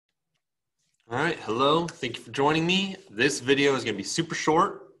All right, hello, thank you for joining me. This video is gonna be super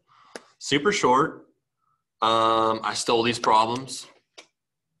short, super short. I stole these problems.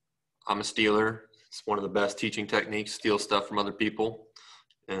 I'm a stealer. It's one of the best teaching techniques, steal stuff from other people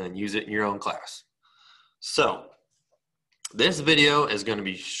and use it in your own class. So this video is gonna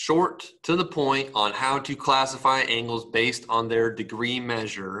be short to the point on how to classify angles based on their degree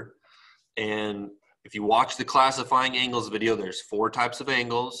measure. And if you watch the classifying angles video, there's 4 types of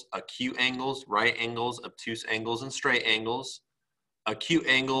angles: acute angles, right angles, obtuse angles, and straight angles. Acute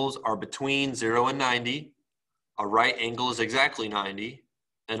angles are between 0 and 90. A right angle is exactly 90.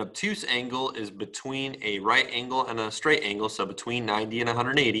 An obtuse angle is between a right angle and a straight angle, so between 90 and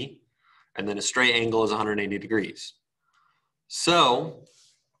 180. And then a straight angle is 180 degrees. So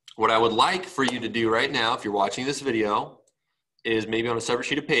what I would like for you to do right now, if you're watching this video, is maybe on a separate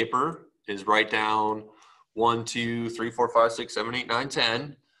sheet of paper, is write down 1, 2, 3, 4, 5, 6, 7, 8, 9,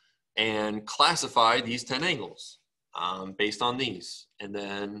 10, and classify these 10 angles based on these. And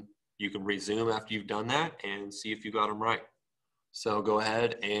then you can resume after you've done that and see if you got them right. So go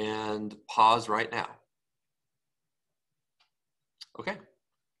ahead and pause right now. Okay.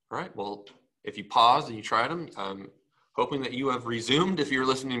 All right. Well, if you paused and you tried them, I'm hoping that you have resumed if you're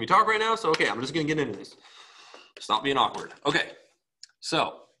listening to me talk right now. So, okay, I'm just going to get into this. Stop being awkward. Okay.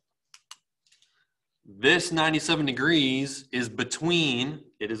 So this 97 degrees is between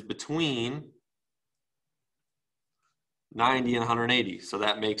 90 and 180. So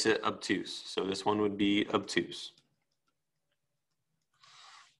that makes it obtuse. So this one would be obtuse.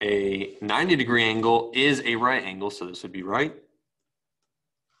 A 90-degree angle is a right angle, so this would be right.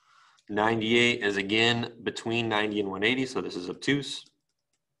 98 is again between 90 and 180, so this is obtuse.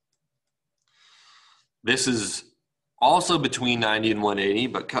 This is also between 90 and 180,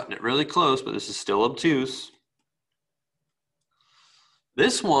 but cutting it really close, but this is still obtuse.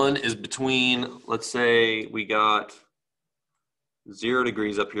 This one is between, let's say we got 0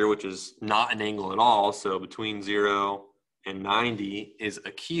 degrees up here, which is not an angle at all. So between 0 and 90 is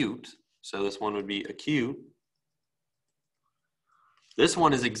acute. So this one would be acute. This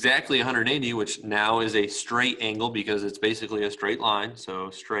one is exactly 180, which now is a straight angle because it's basically a straight line.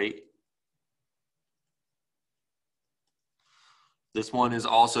 So straight. This one is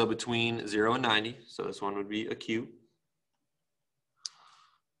also between 0 and 90, so this one would be acute.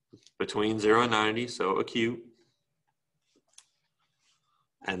 Between 0 and 90, so acute.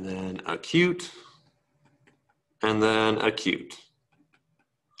 And then acute, and then acute.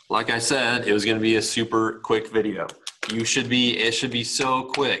 Like I said, it was going to be a super quick video. It should be so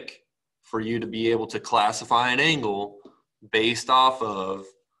quick for you to be able to classify an angle based off of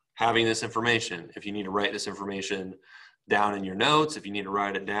having this information. If you need to write this information down in your notes, if you need to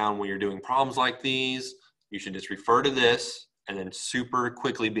write it down when you're doing problems like these, you should just refer to this and then super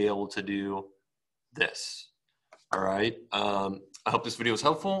quickly be able to do this. All right. I hope this video was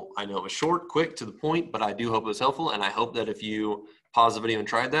helpful. I know it was short, quick, to the point, but I do hope it was helpful. And I hope that if you pause the video and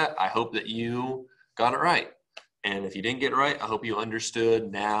tried that, I hope that you got it right. And if you didn't get it right, I hope you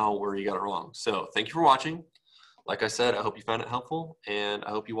understood now where you got it wrong. So thank you for watching. Like I said, I hope you found it helpful, and I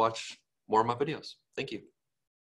hope you watch more of my videos. Thank you.